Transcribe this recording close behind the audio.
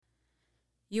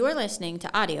You are listening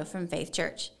to audio from Faith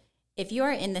Church. If you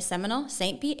are in the Seminole,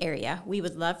 St. Pete area, we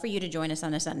would love for you to join us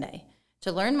on a Sunday.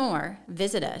 To learn more,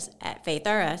 visit us at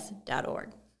faithrs.org.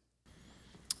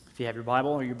 If you have your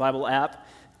Bible or your Bible app,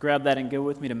 grab that and go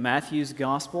with me to Matthew's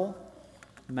Gospel.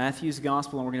 Matthew's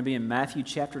Gospel, and we're going to be in Matthew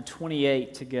chapter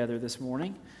 28 together this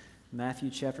morning. Matthew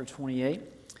chapter 28.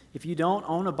 If you don't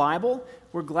own a Bible,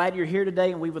 we're glad you're here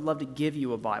today, and we would love to give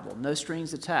you a Bible. No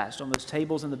strings attached. On those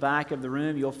tables in the back of the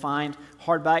room, you'll find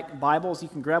hardback Bibles. You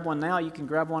can grab one now. You can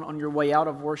grab one on your way out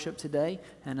of worship today,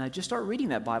 and just start reading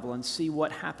that Bible and see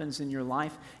what happens in your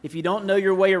life. If you don't know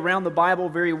your way around the Bible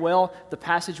very well, the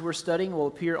passage we're studying will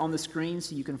appear on the screen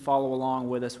so you can follow along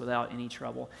with us without any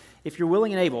trouble. If you're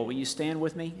willing and able, will you stand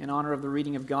with me in honor of the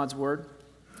reading of God's Word?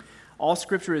 All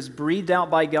Scripture is breathed out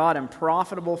by God and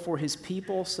profitable for His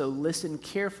people, so listen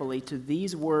carefully to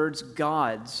these words,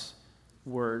 God's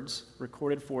words,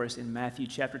 recorded for us in Matthew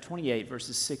chapter 28,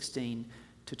 verses 16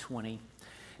 to 20.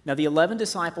 Now the 11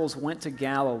 disciples went to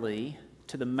Galilee,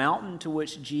 to the mountain to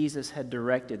which Jesus had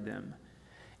directed them.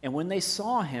 And when they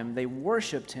saw Him, they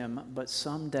worshipped Him, but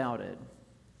some doubted.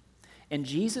 And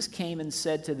Jesus came and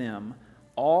said to them,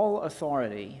 "All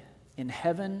authority in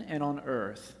heaven and on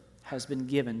earth has been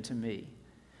given to me.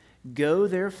 Go,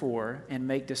 therefore, and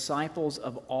make disciples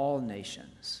of all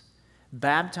nations,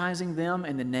 baptizing them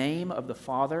in the name of the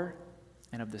Father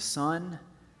and of the Son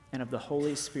and of the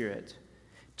Holy Spirit,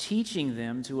 teaching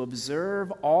them to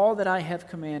observe all that I have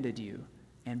commanded you.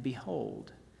 And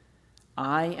behold,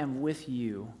 I am with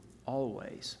you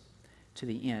always to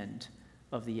the end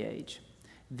of the age."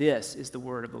 This is the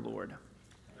word of the Lord.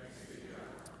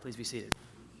 Please be seated.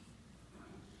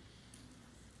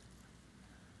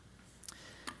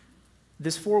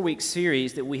 This 4-week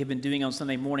series that we have been doing on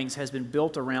Sunday mornings has been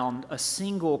built around a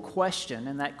single question,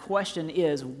 and that question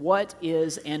is, what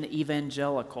is an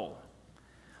evangelical?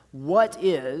 What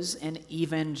is an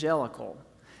evangelical?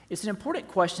 It's an important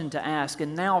question to ask,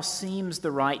 and now seems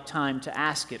the right time to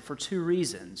ask it for two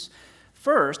reasons.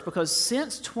 First, because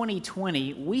since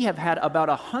 2020, we have had about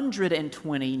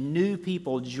 120 new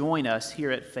people join us here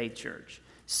at Faith Church.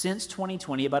 Since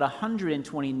 2020, about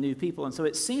 120 new people, and so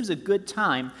it seems a good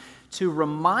time to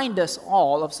remind us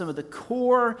all of some of the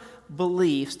core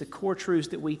beliefs, the core truths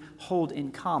that we hold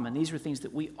in common. These are things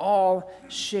that we all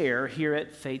share here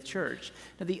at Faith Church.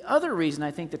 Now, the other reason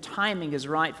I think the timing is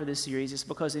right for this series is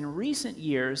because in recent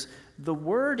years, the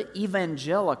word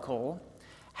evangelical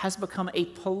has become a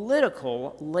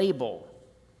political label.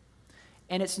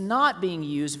 And it's not being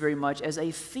used very much as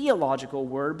a theological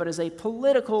word, but as a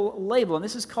political label. And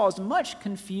this has caused much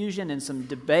confusion and some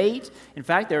debate. In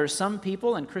fact, there are some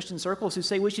people in Christian circles who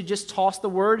say we should just toss the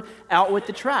word out with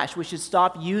the trash. We should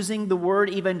stop using the word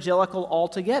evangelical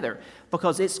altogether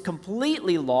because it's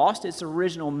completely lost its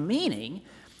original meaning.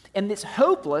 And it's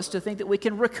hopeless to think that we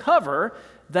can recover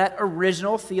that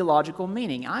original theological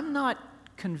meaning. I'm not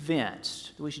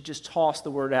convinced that we should just toss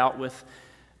the word out with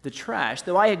the trash,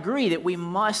 though I agree that we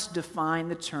must define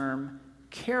the term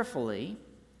carefully,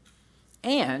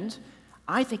 and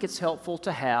I think it's helpful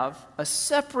to have a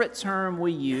separate term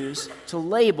we use to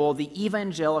label the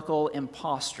evangelical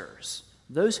imposters,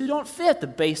 those who don't fit the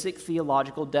basic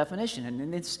theological definition. And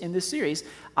in this series,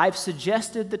 I've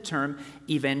suggested the term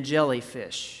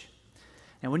evangelifish.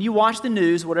 Now, when you watch the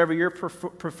news, whatever your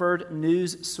preferred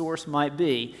news source might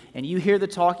be, and you hear the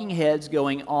talking heads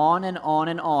going on and on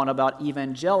and on about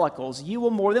evangelicals, you will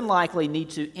more than likely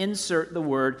need to insert the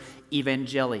word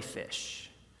evangelifish.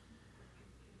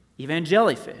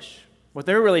 Evangelifish. What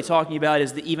they're really talking about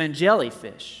is the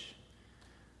evangelifish.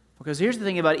 Because here's the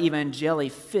thing about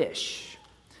evangelifish.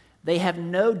 They have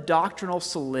no doctrinal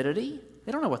solidity.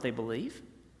 They don't know what they believe.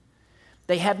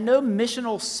 They have no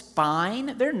missional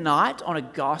spine. They're not on a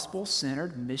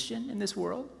gospel-centered mission in this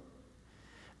world.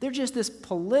 They're just this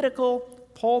political,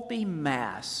 pulpy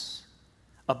mass,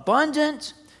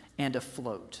 abundant and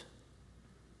afloat.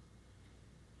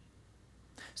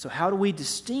 So how do we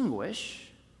distinguish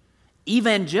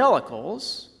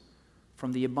evangelicals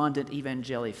from the abundant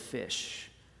evangelifish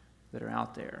that are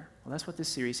out there? Well, that's what this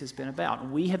series has been about.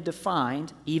 We have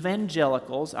defined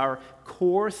evangelicals. Our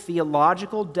core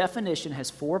theological definition has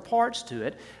 4 parts to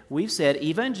it. We've said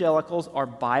evangelicals are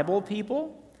Bible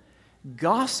people,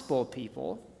 gospel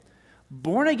people,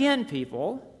 born-again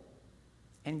people,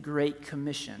 and Great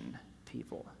Commission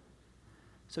people.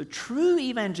 So true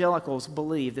evangelicals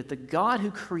believe that the God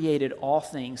who created all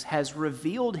things has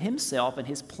revealed Himself and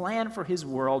His plan for His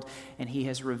world, and He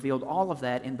has revealed all of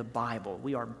that in the Bible.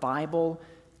 We are Bible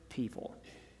people.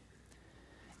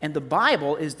 And the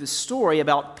Bible is the story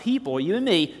about people, you and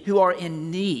me, who are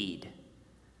in need.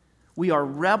 We are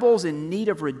rebels in need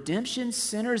of redemption,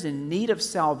 sinners in need of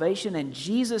salvation, and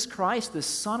Jesus Christ, the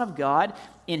Son of God,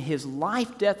 in his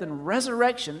life, death, and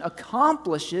resurrection,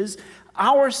 accomplishes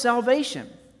our salvation.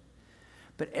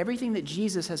 But everything that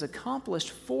Jesus has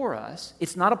accomplished for us,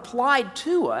 it's not applied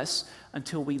to us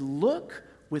until we look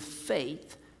with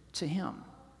faith to him.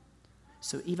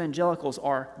 So evangelicals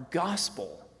are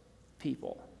gospel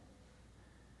people.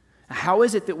 How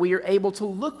is it that we are able to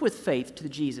look with faith to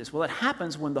Jesus? Well, it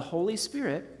happens when the Holy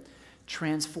Spirit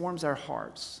transforms our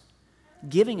hearts,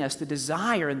 giving us the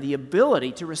desire and the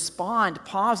ability to respond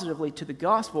positively to the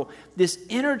gospel. This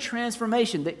inner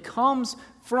transformation that comes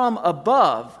from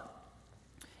above,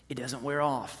 it doesn't wear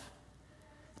off.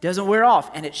 It doesn't wear off,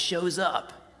 and it shows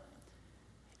up.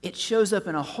 It shows up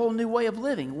in a whole new way of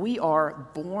living. We are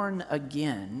born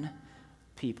again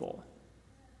people.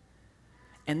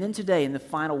 And then today, in the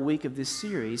final week of this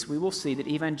series, we will see that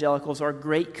evangelicals are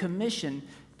Great Commission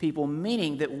people,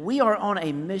 meaning that we are on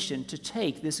a mission to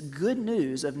take this good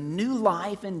news of new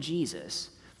life in Jesus,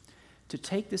 to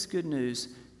take this good news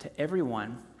to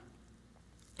everyone,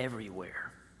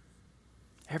 everywhere.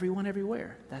 Everyone,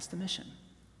 everywhere. That's the mission.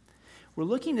 We're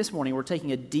looking this morning, we're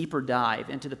taking a deeper dive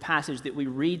into the passage that we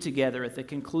read together at the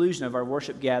conclusion of our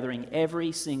worship gathering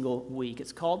every single week.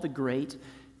 It's called the Great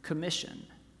Commission.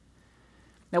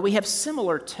 Now, we have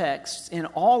similar texts in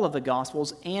all of the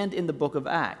Gospels and in the book of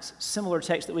Acts, similar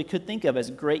texts that we could think of as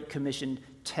Great Commission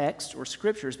texts or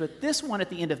scriptures, but this one at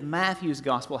the end of Matthew's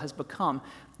Gospel has become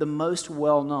the most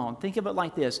well-known. Think of it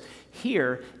like this.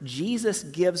 Here, Jesus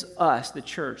gives us, the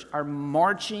church, our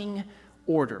marching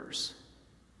orders.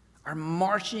 Our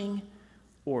marching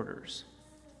orders.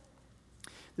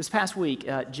 This past week,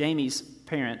 Jamie's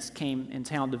parents came in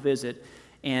town to visit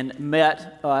and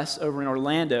met us over in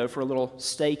Orlando for a little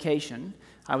staycation.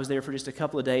 I was there for just a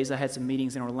couple of days. I had some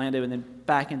meetings in Orlando and then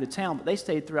back into town, but they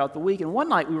stayed throughout the week. And one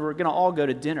night we were going to all go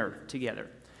to dinner together.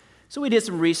 So we did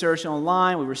some research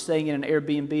online. We were staying in an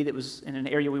Airbnb that was in an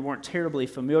area we weren't terribly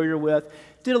familiar with.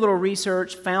 Did a little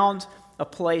research, found a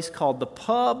place called the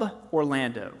Pub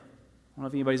Orlando. I don't know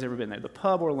if anybody's ever been there. The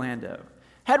Pub Orlando.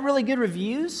 Had really good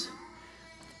reviews.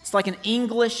 It's like an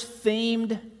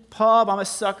English-themed pub. I'm a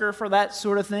sucker for that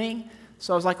sort of thing.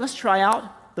 So I was like, let's try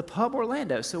out the Pub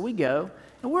Orlando. So we go,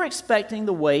 and we're expecting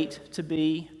the wait to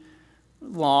be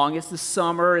long. It's the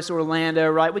summer. It's Orlando,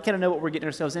 right? We kind of know what we're getting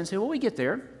ourselves into. Well, we get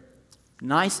there.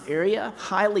 Nice area,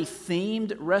 highly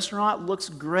themed restaurant, looks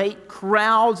great.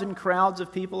 Crowds and crowds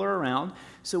of people are around.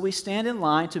 So we stand in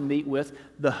line to meet with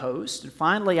the host. And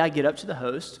finally, I get up to the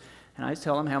host, and I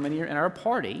tell him how many are in our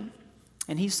party.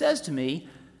 And he says to me,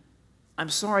 "I'm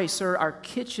sorry, sir, our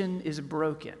kitchen is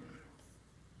broken."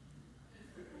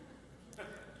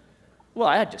 Well,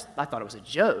 I thought it was a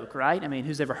joke, right? I mean,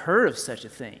 who's ever heard of such a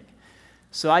thing?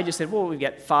 So I just said, well, we've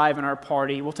got 5 in our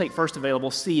party. We'll take first available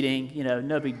seating,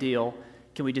 no big deal.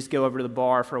 Can we just go over to the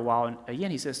bar for a while? And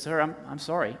again, he says, "Sir, I'm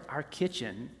sorry, our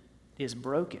kitchen is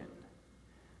broken."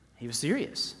 He was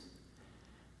serious.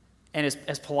 And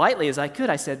as politely as I could,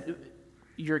 I said,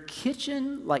 "Your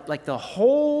kitchen, like the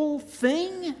whole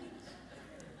thing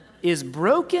is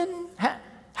broken?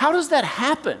 How does that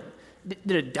happen?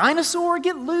 Did a dinosaur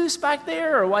get loose back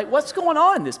there? Or what's going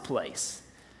on in this place?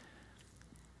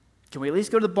 Can we at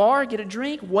least go to the bar, get a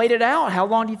drink, wait it out? How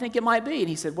long do you think it might be?" And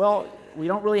he said, "Well, we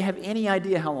don't really have any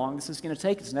idea how long this is going to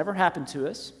take. It's never happened to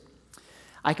us.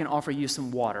 I can offer you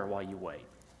some water while you wait."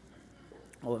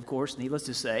 Well, of course, needless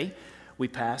to say, we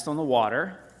passed on the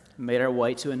water, made our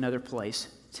way to another place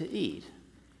to eat.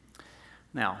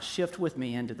 Now, shift with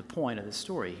me into the point of the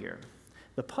story here.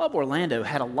 The Pub Orlando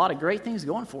had a lot of great things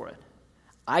going for it.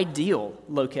 Ideal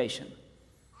location.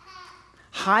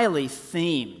 Highly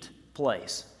themed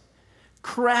place.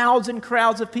 Crowds and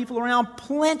crowds of people around,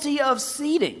 plenty of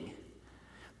seating.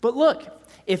 But look,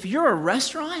 if you're a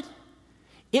restaurant,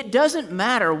 it doesn't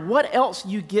matter what else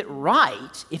you get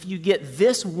right if you get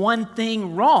this one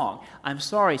thing wrong. "I'm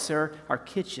sorry, sir, our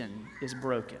kitchen is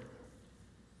broken."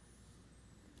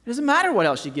 It doesn't matter what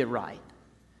else you get right,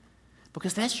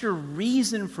 because that's your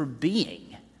reason for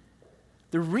being.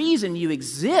 The reason you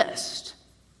exist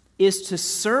is to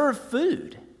serve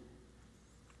food.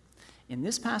 In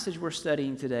this passage we're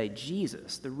studying today,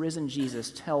 Jesus, the risen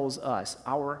Jesus, tells us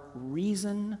our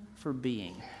reason for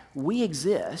being. We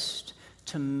exist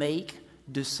to make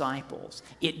disciples.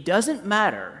 It doesn't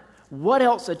matter what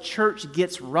else a church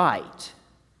gets right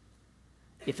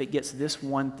if it gets this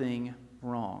one thing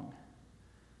wrong.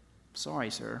 "Sorry,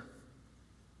 sir,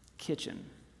 kitchen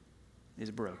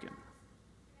is broken."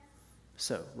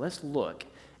 So let's look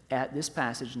at this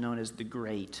passage known as the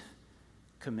Great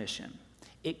Commission.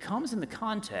 It comes in the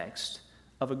context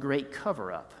of a great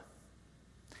cover-up.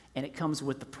 and it comes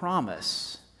with the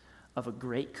promise of a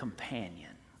great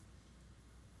companion.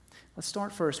 Let's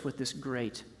start first with this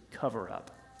great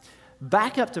cover-up.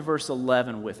 Back up to verse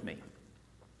 11 with me.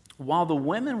 While the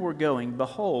women were going,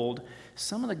 behold,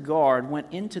 some of the guard went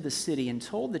into the city and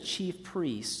told the chief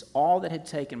priests all that had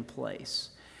taken place.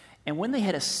 And when they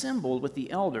had assembled with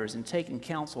the elders and taken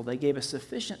counsel, they gave a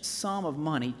sufficient sum of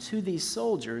money to these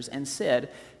soldiers and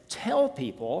said, "Tell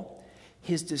people,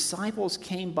 his disciples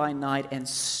came by night and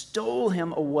stole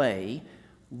him away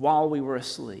while we were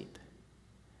asleep.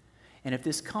 And if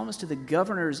this comes to the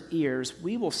governor's ears,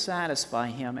 we will satisfy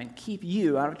him and keep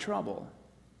you out of trouble."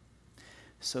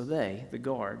 So they, the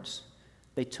guards,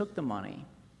 they took the money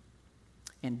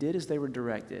and did as they were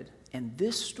directed. And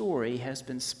this story has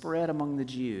been spread among the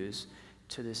Jews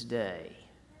to this day.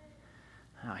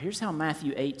 Now, here's how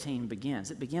Matthew 18 begins.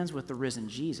 It begins with the risen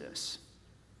Jesus.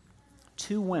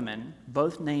 Two women,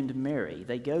 both named Mary,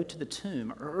 they go to the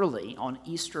tomb early on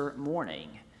Easter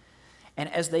morning.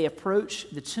 And as they approach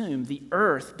the tomb, the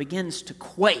earth begins to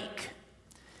quake.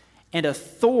 And a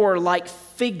Thor-like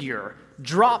figure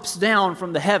drops down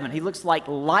from the heaven. He looks like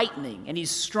lightning, and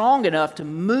he's strong enough to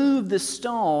move the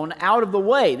stone out of the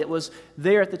way that was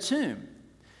there at the tomb.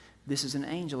 This is an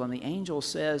angel, and the angel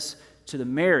says to the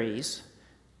Marys,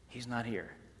 he's not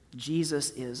here. Jesus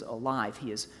is alive.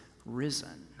 He is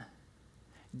risen.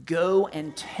 Go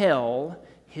and tell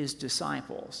his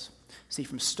disciples. See,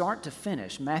 from start to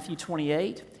finish, Matthew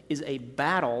 28 is a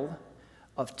battle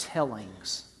of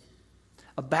tellings.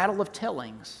 A battle of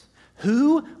tellings.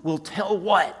 Who will tell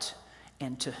what,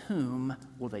 and to whom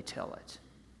will they tell it?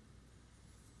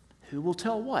 Who will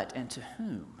tell what, and to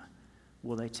whom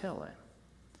will they tell it?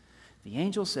 The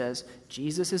angel says,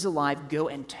 Jesus is alive, go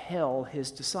and tell his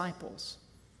disciples.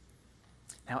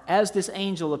 Now, as this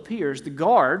angel appears, the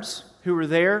guards who were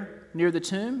there near the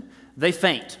tomb, they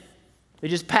faint. They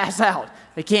just pass out.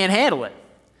 They can't handle it.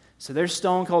 So they're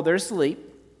stone cold, they're asleep.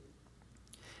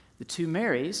 The two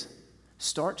Marys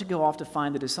start to go off to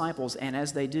find the disciples, and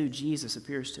as they do, Jesus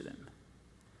appears to them.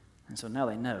 And so now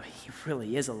they know he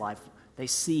really is alive. They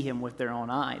see him with their own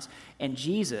eyes. And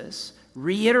Jesus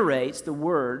reiterates the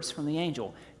words from the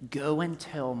angel, "Go and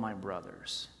tell my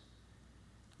brothers.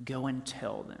 Go and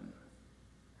tell them."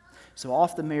 So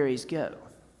off the Marys go.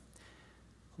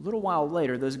 A little while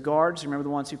later, those guards, remember the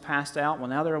ones who passed out? Well,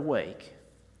 now they're awake.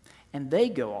 And they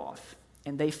go off,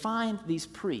 and they find these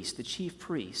priests, the chief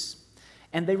priests,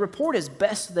 and they report as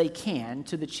best they can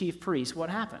to the chief priests what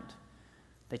happened.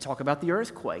 They talk about the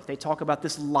earthquake. They talk about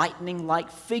this lightning-like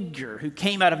figure who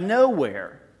came out of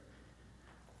nowhere.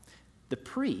 The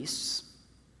priests,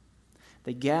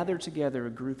 they gather together a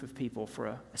group of people for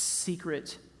a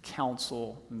secret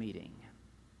council meeting.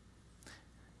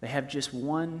 They have just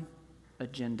one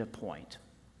agenda point: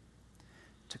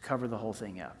 to cover the whole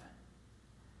thing up,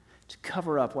 to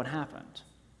cover up what happened.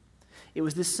 It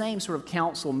was this same sort of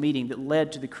council meeting that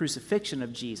led to the crucifixion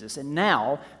of Jesus, and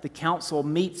now the council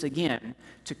meets again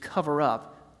to cover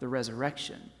up the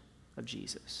resurrection of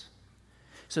Jesus.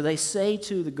 So they say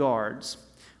to the guards,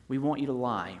 "We want you to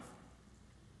lie.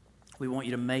 We want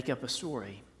you to make up a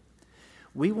story.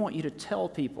 We want you to tell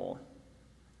people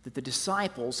that the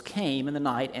disciples came in the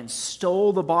night and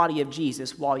stole the body of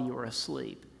Jesus while you were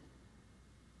asleep."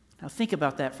 Now think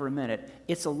about that for a minute.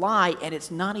 It's a lie, and it's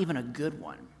not even a good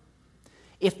one.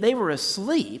 If they were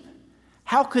asleep,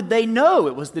 how could they know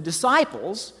it was the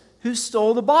disciples who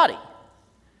stole the body?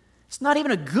 It's not even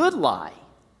a good lie,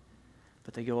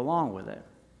 but they go along with it.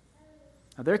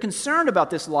 Now, they're concerned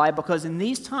about this lie because in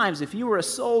these times, if you were a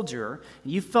soldier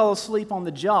and you fell asleep on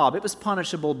the job, it was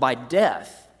punishable by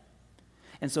death.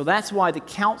 And so that's why the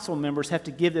council members have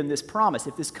to give them this promise.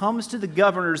 If this comes to the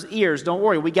governor's ears, don't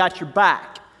worry, we got your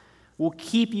back. We'll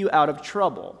keep you out of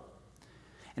trouble.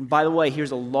 And by the way,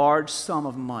 here's a large sum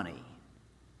of money.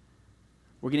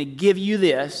 We're going to give you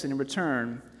this, and in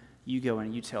return, you go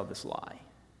and you tell this lie.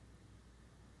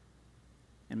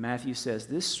 And Matthew says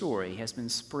this story has been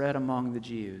spread among the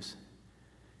Jews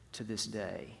to this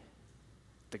day.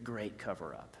 The great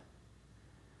cover-up.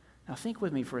 Now think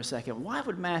with me for a second. Why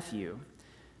would Matthew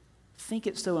think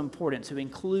it's so important to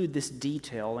include this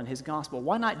detail in his gospel?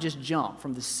 Why not just jump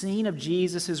from the scene of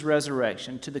Jesus'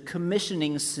 resurrection to the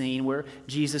commissioning scene where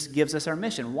Jesus gives us our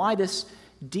mission? Why this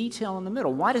detail in the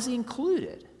middle? Why does he include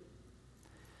it?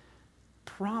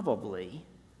 Probably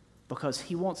because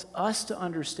he wants us to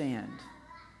understand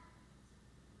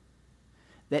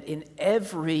that in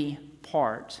every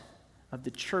part of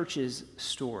the church's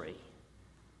story,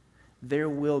 there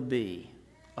will be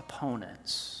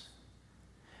opponents.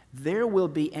 There will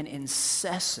be an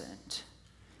incessant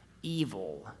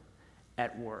evil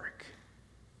at work.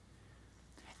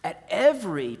 At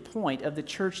every point of the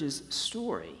church's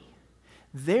story,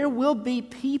 there will be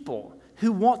people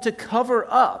who want to cover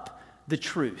up the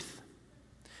truth,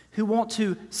 who want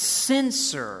to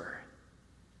censor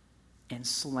and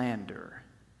slander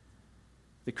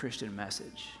the Christian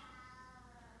message.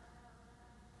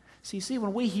 So you see,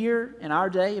 when we hear in our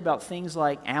day about things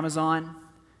like Amazon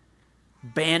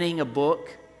banning a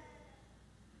book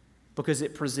because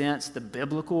it presents the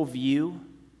biblical view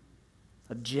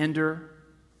of gender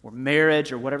or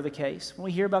marriage or whatever the case, when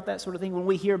we hear about that sort of thing, when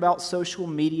we hear about social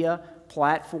media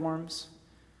platforms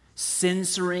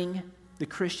censoring the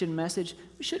Christian message,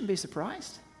 we shouldn't be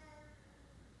surprised.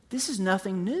 This is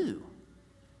nothing new.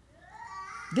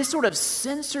 This sort of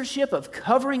censorship of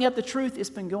covering up the truth has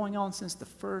been going on since the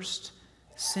first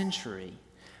century.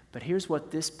 But here's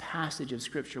what this passage of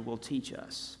Scripture will teach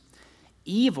us.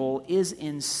 Evil is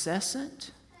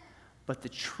incessant, but the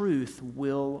truth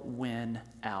will win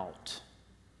out.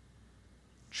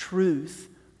 Truth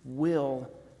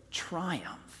will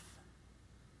triumph.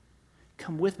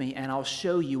 Come with me and I'll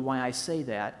show you why I say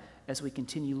that as we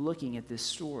continue looking at this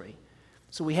story.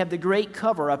 So we have the great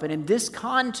cover-up, and in this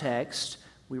context,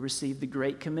 we receive the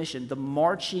Great Commission, the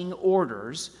marching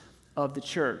orders of the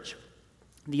church.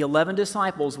 The 11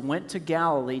 disciples went to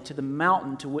Galilee, to the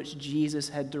mountain to which Jesus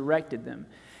had directed them.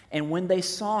 And when they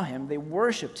saw him, they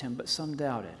worshiped him, but some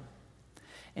doubted.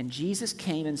 And Jesus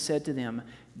came and said to them,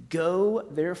 "Go,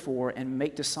 therefore, and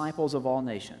make disciples of all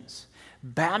nations,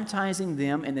 baptizing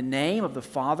them in the name of the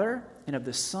Father, and of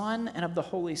the Son, and of the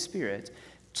Holy Spirit,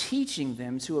 teaching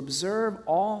them to observe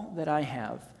all that I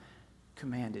have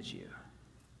commanded you."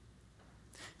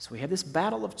 So we have this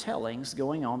battle of tellings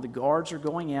going on. The guards are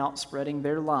going out, spreading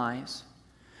their lies.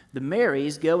 The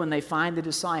Marys go and they find the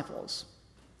disciples.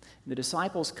 The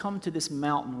disciples come to this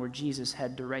mountain where Jesus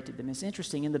had directed them. It's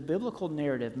interesting, in the biblical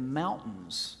narrative,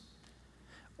 mountains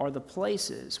are the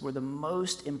places where the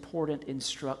most important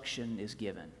instruction is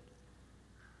given.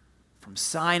 From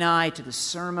Sinai to the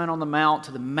Sermon on the Mount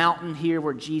to the mountain here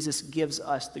where Jesus gives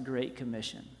us the Great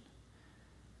Commission.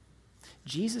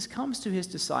 Jesus comes to his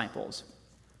disciples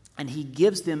and he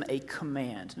gives them a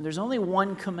command. And there's only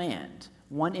one command,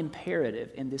 one imperative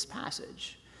in this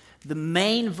passage. The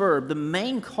main verb, the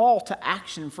main call to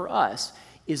action for us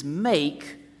is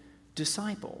make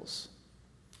disciples.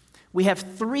 We have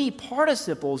 3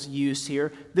 participles used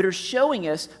here that are showing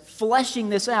us, fleshing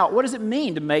this out. What does it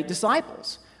mean to make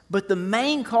disciples? But the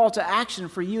main call to action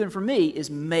for you and for me is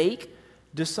make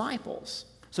disciples.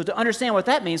 So to understand what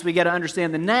that means, we got to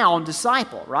understand the noun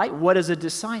disciple, right? What is a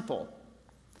disciple?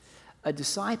 A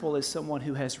disciple is someone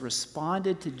who has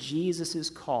responded to Jesus'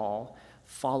 call,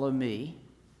 "Follow me,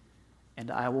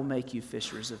 and I will make you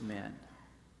fishers of men."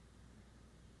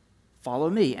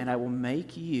 Follow me, and I will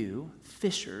make you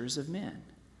fishers of men.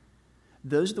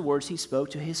 Those are the words he spoke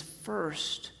to his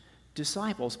first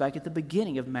disciples back at the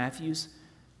beginning of Matthew's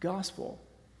gospel.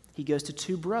 He goes to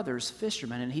 2 brothers,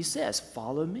 fishermen, and he says,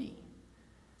 "Follow me,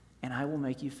 and I will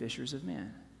make you fishers of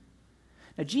men."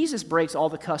 Now, Jesus breaks all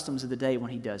the customs of the day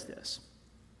when he does this.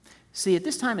 See, at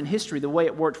this time in history, the way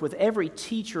it worked with every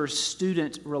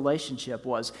teacher-student relationship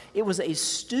was, it was a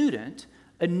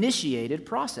student-initiated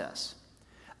process.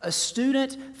 A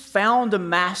student found a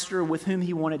master with whom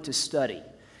he wanted to study.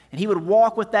 And he would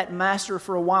walk with that master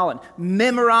for a while and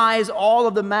memorize all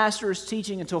of the master's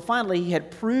teaching until finally he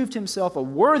had proved himself a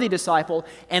worthy disciple,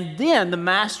 and then the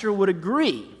master would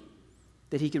agree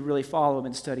that he could really follow him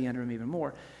and study under him even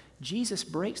more. Jesus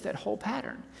breaks that whole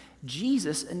pattern.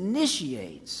 Jesus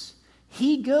initiates.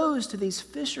 He goes to these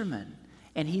fishermen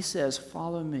and he says,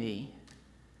 "Follow me,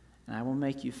 and I will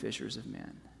make you fishers of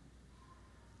men."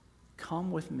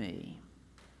 Come with me.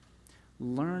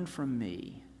 Learn from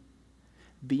me.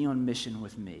 Be on mission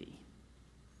with me.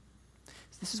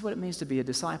 This is what it means to be a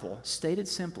disciple. Stated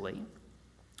simply,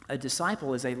 a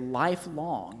disciple is a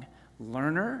lifelong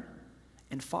learner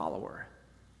and follower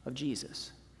of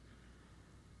Jesus.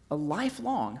 A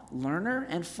lifelong learner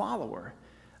and follower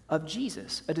of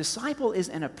Jesus. A disciple is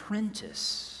an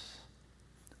apprentice,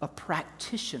 a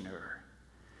practitioner,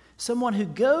 someone who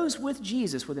goes with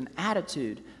Jesus with an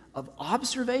attitude of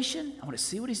observation, I want to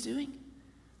see what he's doing,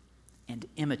 and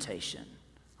imitation.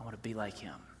 I want to be like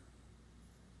him.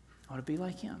 I want to be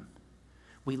like him.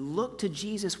 We look to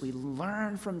Jesus, we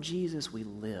learn from Jesus, we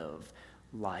live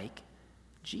like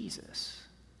Jesus.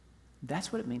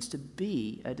 That's what it means to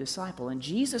be a disciple. And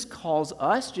Jesus calls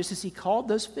us, just as he called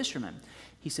those fishermen.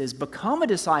 He says, become a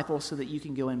disciple so that you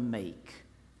can go and make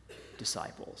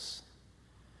disciples.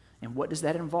 And what does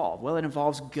that involve? Well, it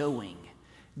involves going.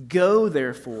 Go,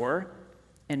 therefore,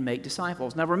 and make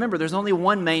disciples. Now remember, there's only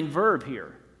one main verb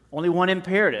here. Only one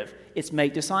imperative. It's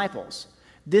make disciples.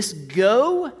 This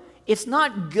go, it's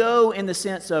not go in the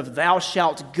sense of thou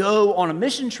shalt go on a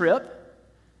mission trip.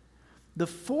 The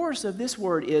force of this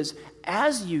word is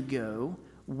as you go,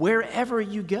 wherever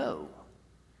you go,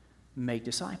 make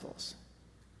disciples.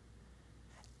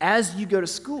 As you go to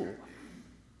school,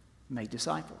 make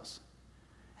disciples.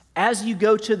 As you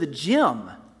go to the gym,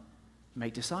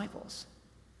 make disciples.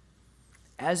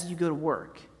 As you go to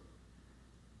work,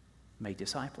 make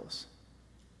disciples.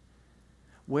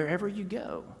 Wherever you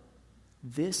go,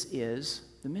 this is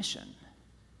the mission.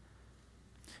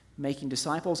 Making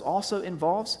disciples also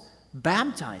involves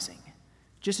baptizing,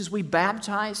 just as we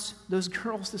baptized those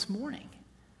girls this morning.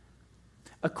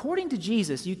 According to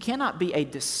Jesus, you cannot be a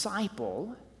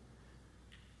disciple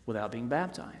without being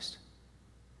baptized,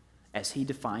 as he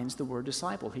defines the word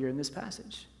disciple here in this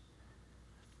passage.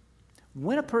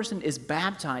 When a person is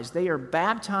baptized, they are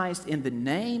baptized in the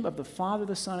name of the Father,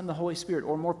 the Son, and the Holy Spirit.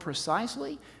 Or more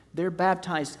precisely, they're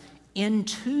baptized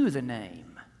into the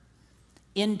name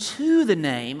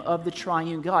of the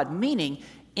triune God, meaning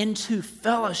into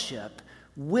fellowship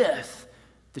with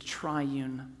the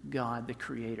triune God, the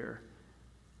creator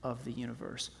of the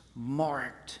universe,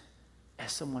 marked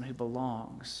as someone who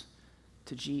belongs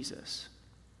to Jesus.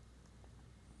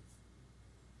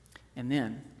 And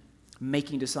then,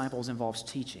 making disciples involves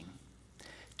teaching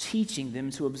them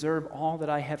to observe all that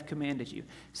I have commanded you.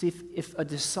 See, if a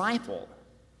disciple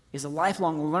is a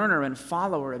lifelong learner and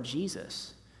follower of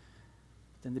Jesus,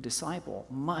 then the disciple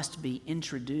must be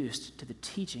introduced to the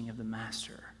teaching of the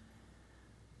Master.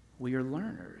 We are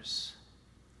learners.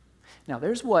 Now,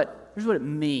 here's what it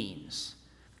means.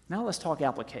 Now let's talk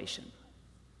application.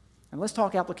 And let's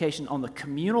talk application on the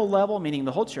communal level, meaning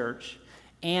the whole church,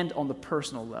 and on the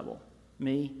personal level,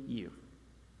 me, you.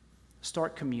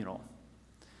 Start communal.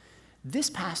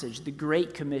 This passage, the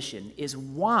Great Commission, is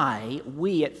why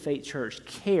we at Faith Church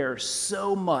care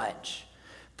so much,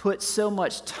 put so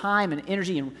much time and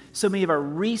energy and so many of our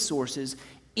resources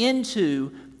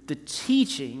into the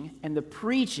teaching and the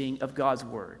preaching of God's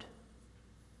Word.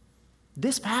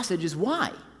 This passage is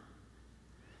why.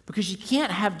 Because you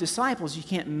can't have disciples, you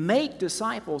can't make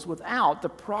disciples without the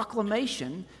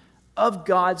proclamation of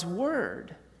God's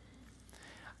Word.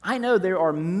 I know there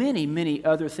are many, many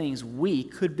other things we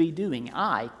could be doing,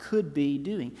 I could be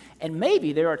doing. And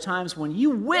maybe there are times when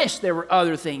you wish there were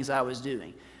other things I was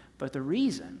doing. But the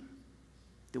reason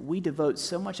that we devote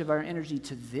so much of our energy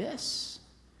to this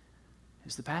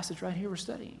is the passage right here we're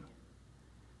studying.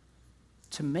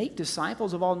 To make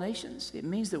disciples of all nations, it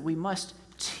means that we must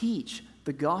teach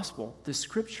the gospel, the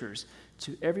scriptures,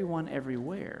 to everyone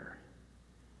everywhere.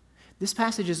 This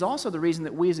passage is also the reason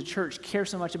that we as a church care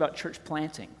so much about church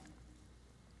planting.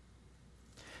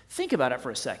 Think about it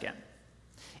for a second.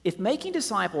 If making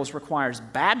disciples requires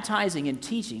baptizing and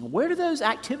teaching, where do those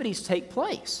activities take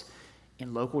place?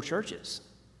 In local churches.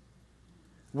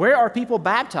 Where are people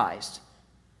baptized?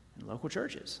 In local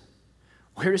churches.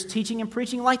 Where does teaching and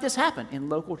preaching like this happen? In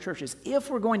local churches.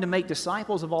 If we're going to make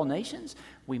disciples of all nations,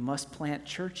 we must plant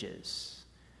churches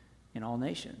in all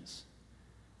nations.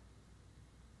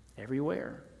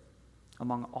 Everywhere,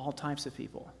 among all types of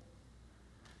people.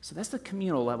 So that's the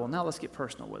communal level. Now let's get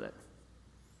personal with it.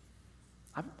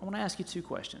 I want to ask you two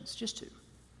questions, just two.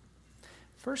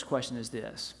 First question is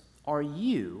this: are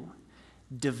you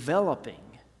developing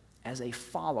as a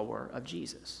follower of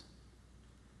Jesus?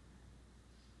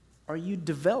 Are you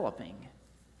developing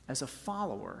as a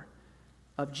follower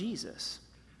of Jesus?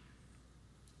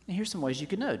 And here's some ways you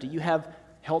can know. Do you have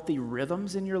healthy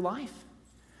rhythms in your life?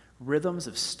 Rhythms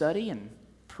of study and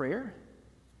prayer?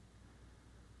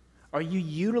 Are you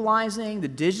utilizing the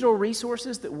digital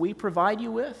resources that we provide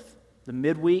you with? The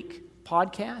midweek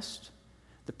podcast,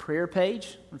 the prayer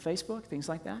page on Facebook, things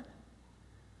like that?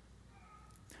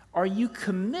 Are you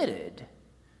committed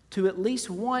to at least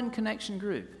one connection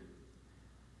group?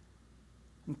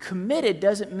 And committed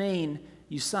doesn't mean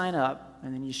you sign up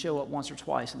and then you show up once or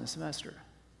twice in the semester.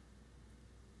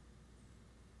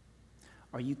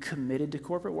 Are you committed to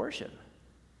corporate worship?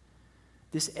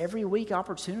 This every week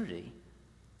opportunity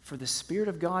for the Spirit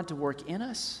of God to work in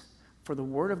us, for the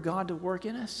Word of God to work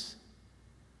in us.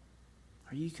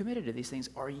 Are you committed to these things?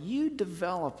 Are you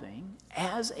developing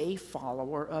as a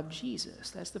follower of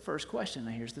Jesus? That's the first question.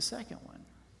 Now here's the second one.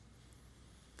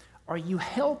 Are you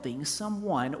helping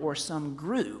someone or some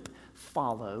group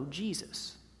follow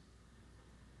Jesus?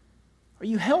 Are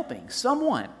you helping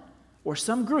someone or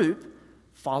some group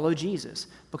follow Jesus?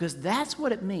 Because that's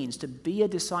what it means to be a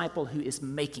disciple who is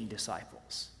making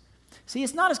disciples. See,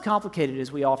 it's not as complicated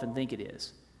as we often think it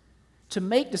is. To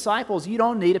make disciples, you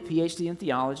don't need a PhD in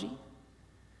theology.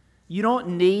 You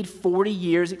don't need 40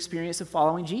 years' experience of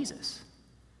following Jesus.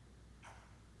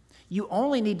 You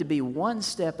only need to be one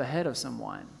step ahead of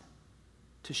someone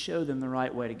to show them the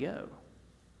right way to go.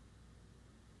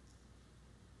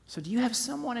 So do you have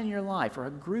someone in your life or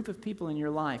a group of people in your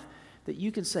life that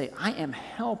you can say, I am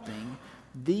helping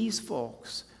these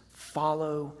folks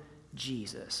follow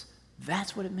Jesus?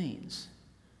 That's what it means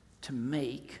to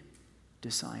make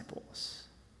disciples.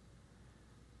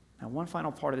 Now, one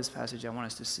final part of this passage I want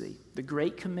us to see. The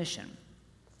Great Commission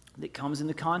that comes in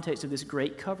the context of this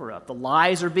great cover-up. The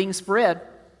lies are being spread,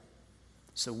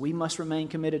 so we must remain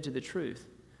committed to the truth.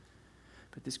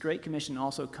 But this Great Commission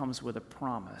also comes with a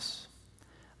promise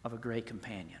of a great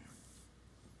companion.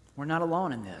 We're not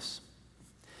alone in this.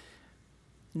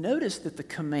 Notice that the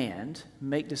command,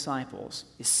 make disciples,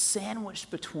 is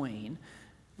sandwiched between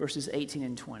verses 18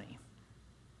 and 20.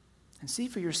 And see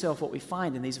for yourself what we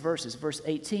find in these verses. Verse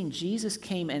 18, Jesus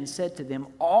came and said to them,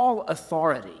 all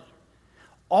authority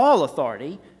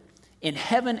in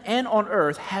heaven and on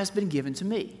earth has been given to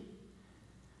me.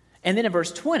 And then in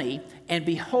verse 20, and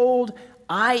behold,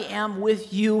 I am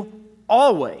with you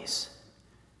always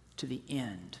to the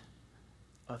end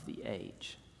of the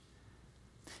age.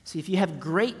 See, if you have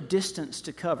great distance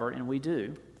to cover, and we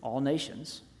do, all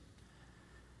nations,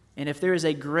 and if there is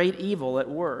a great evil at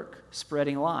work,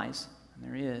 spreading lies, and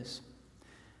there is,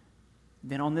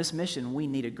 then on this mission we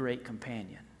need a great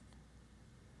companion.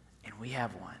 And we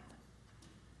have one.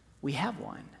 We have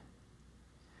one.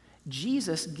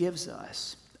 Jesus gives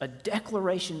us a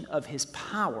declaration of his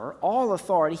power, all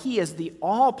authority. He is the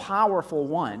all-powerful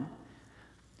one.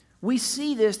 We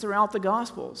see this throughout the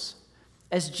Gospels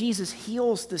as Jesus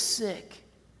heals the sick,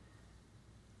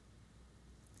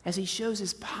 as he shows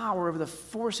his power over the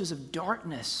forces of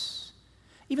darkness.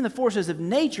 Even the forces of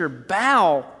nature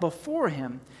bow before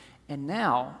him. And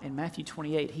now, in Matthew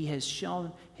 28, he has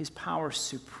shown his power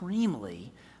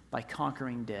supremely by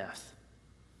conquering death.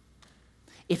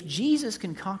 If Jesus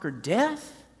can conquer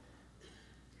death,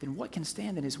 then what can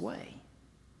stand in his way?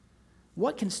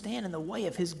 What can stand in the way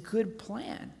of his good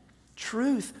plan?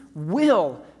 Truth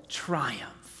will triumph.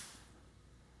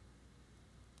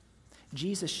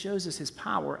 Jesus shows us his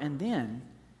power, and then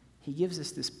he gives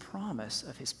us this promise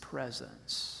of his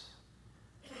presence.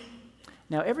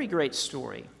 Now, every great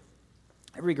story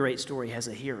has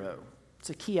a hero. It's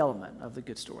a key element of the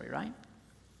good story, right?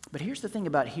 But here's the thing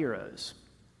about heroes.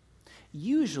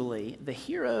 Usually, the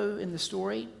hero in the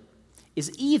story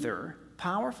is either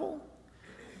powerful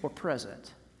or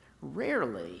present.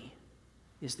 Rarely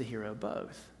is the hero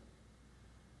both.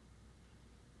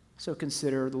 So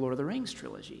consider the Lord of the Rings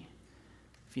trilogy.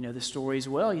 If you know the stories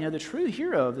well, you know the true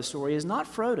hero of the story is not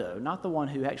Frodo, not the one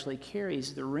who actually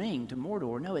carries the ring to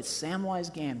Mordor. No, it's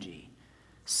Samwise Gamgee.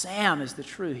 Sam is the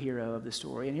true hero of the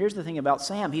story. And here's the thing about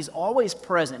Sam. He's always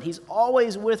present. He's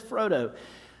always with Frodo.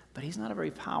 But he's not a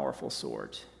very powerful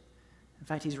sort. In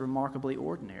fact, he's remarkably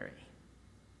ordinary.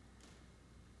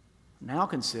 Now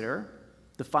consider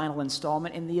the final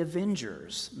installment in the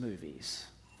Avengers movies.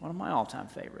 One of my all-time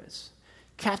favorites.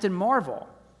 Captain Marvel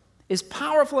is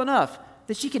powerful enough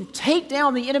that she can take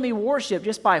down the enemy warship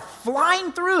just by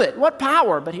flying through it. What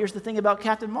power! But here's the thing about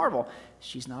Captain Marvel.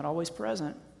 She's not always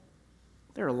present.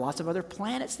 There are lots of other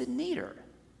planets that need her.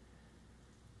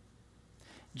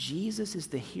 Jesus is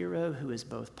the hero who is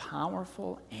both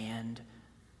powerful and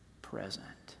present.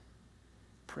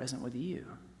 Present with you.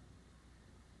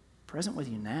 Present with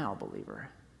you now, believer.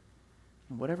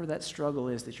 And whatever that struggle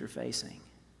is that you're facing,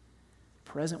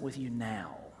 present with you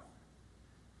now.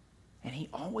 And he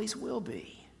always will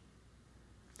be.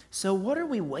 So what are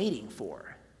we waiting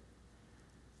for?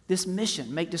 This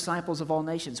mission, make disciples of all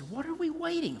nations, what are we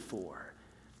waiting for?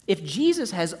 If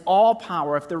Jesus has all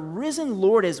power, if the risen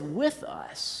Lord is with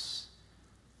us,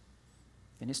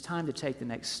 then it's time to take the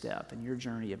next step in your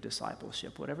journey of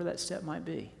discipleship, whatever that step might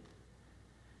be.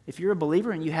 If you're a believer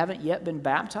and you haven't yet been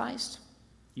baptized,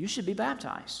 you should be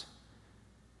baptized.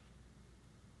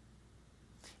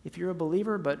 If you're a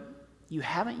believer but you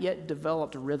haven't yet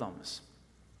developed rhythms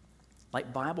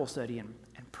like Bible study and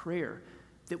prayer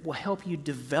that will help you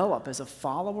develop as a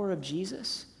follower of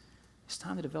Jesus, it's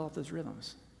time to develop those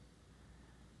rhythms.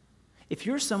 If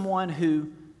you're someone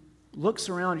who looks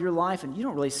around your life and you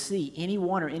don't really see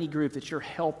anyone or any group that you're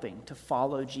helping to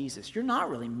follow Jesus, you're not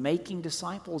really making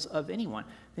disciples of anyone,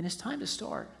 then it's time to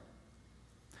start.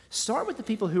 Start with the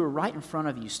people who are right in front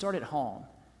of you. Start at home.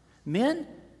 Men,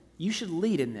 you should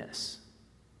lead in this.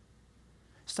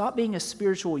 Stop being a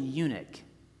spiritual eunuch.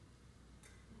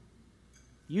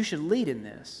 You should lead in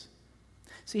this.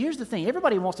 See, here's the thing.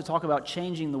 Everybody wants to talk about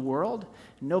changing the world.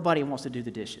 Nobody wants to do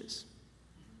the dishes.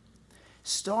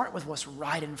 Start with what's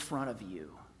right in front of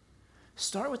you.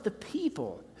 Start with the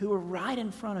people who are right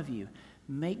in front of you.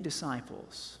 Make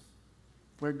disciples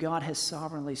where God has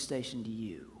sovereignly stationed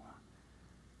you.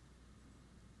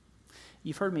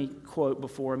 You've heard me quote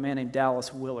before a man named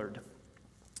Dallas Willard.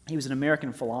 He was an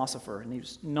American philosopher, and he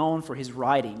was known for his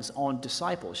writings on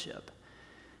discipleship.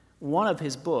 One of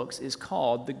his books is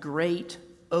called The Great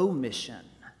Omission.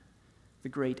 The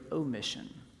Great Omission.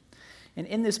 And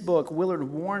in this book, Willard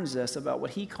warns us about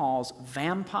what he calls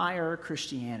vampire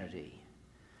Christianity.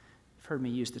 You've heard me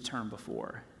use the term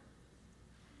before.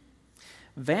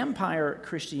 Vampire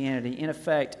Christianity, in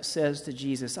effect, says to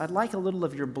Jesus, I'd like a little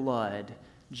of your blood,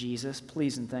 Jesus,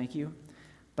 please and thank you,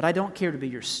 but I don't care to be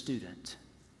your student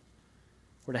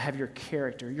or to have your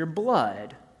character. Your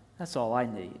blood, that's all I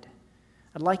need.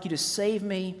 I'd like you to save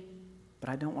me, but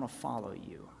I don't want to follow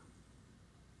you.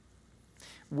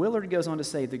 Willard goes on to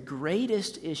say the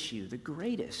greatest issue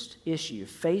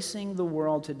facing the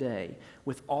world today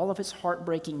with all of its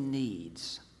heartbreaking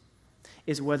needs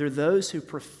is whether those who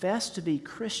profess to be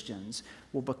Christians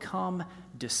will become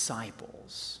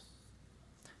disciples,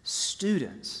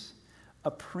 students,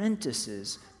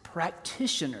 apprentices,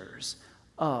 practitioners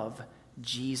of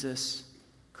Jesus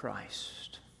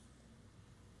Christ.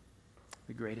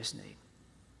 The greatest need.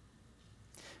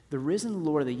 The risen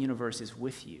Lord of the universe is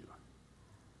with you.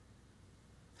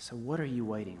 So what are you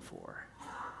waiting for?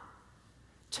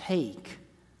 Take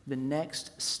the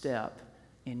next step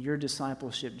in your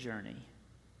discipleship journey.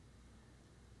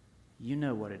 You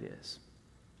know what it is.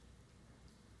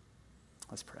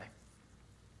 Let's pray.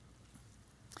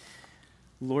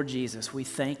 Lord Jesus, we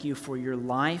thank you for your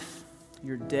life,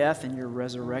 your death, and your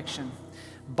resurrection.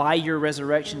 By your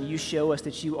resurrection, you show us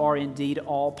that you are indeed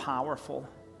all-powerful.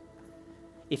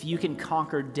 If you can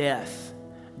conquer death,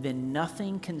 then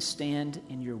nothing can stand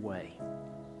in your way.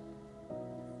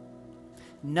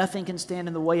 Nothing can stand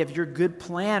in the way of your good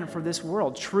plan for this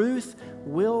world. Truth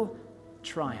will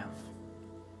triumph.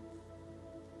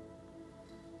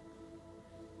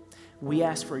 We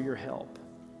ask for your help.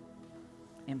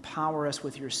 Empower us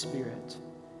with your Spirit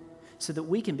so that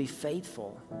we can be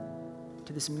faithful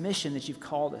to this mission that you've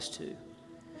called us to,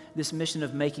 this mission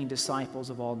of making disciples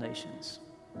of all nations.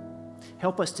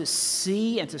 Help us to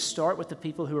see and to start with the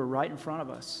people who are right in front of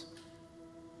us.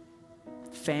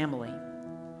 Family,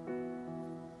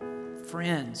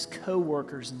 friends,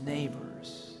 co-workers,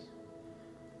 neighbors.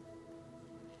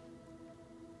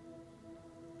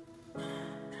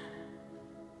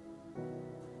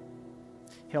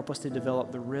 Help us to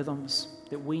develop the rhythms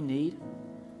that we need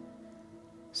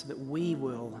so that we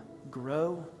will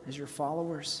grow as your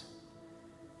followers.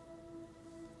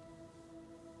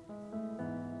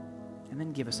 And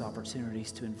then give us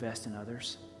opportunities to invest in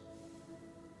others.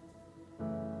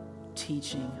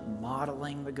 Teaching,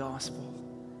 modeling the gospel,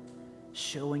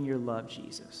 showing your love,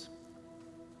 Jesus.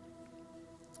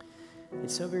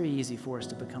 It's so very easy for us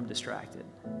to become distracted.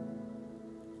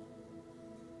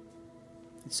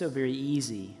 It's so very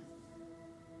easy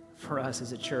for us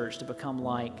as a church to become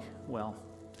like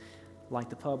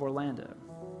the Pub Orlando.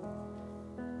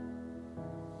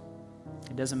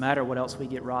 It doesn't matter what else we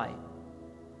get right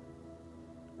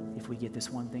if we get this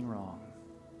one thing wrong.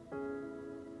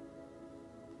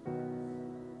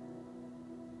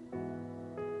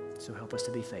 So help us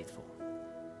to be faithful,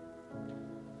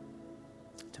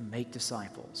 to make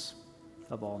disciples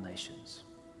of all nations.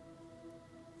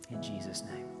 In Jesus'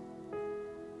 name,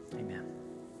 amen.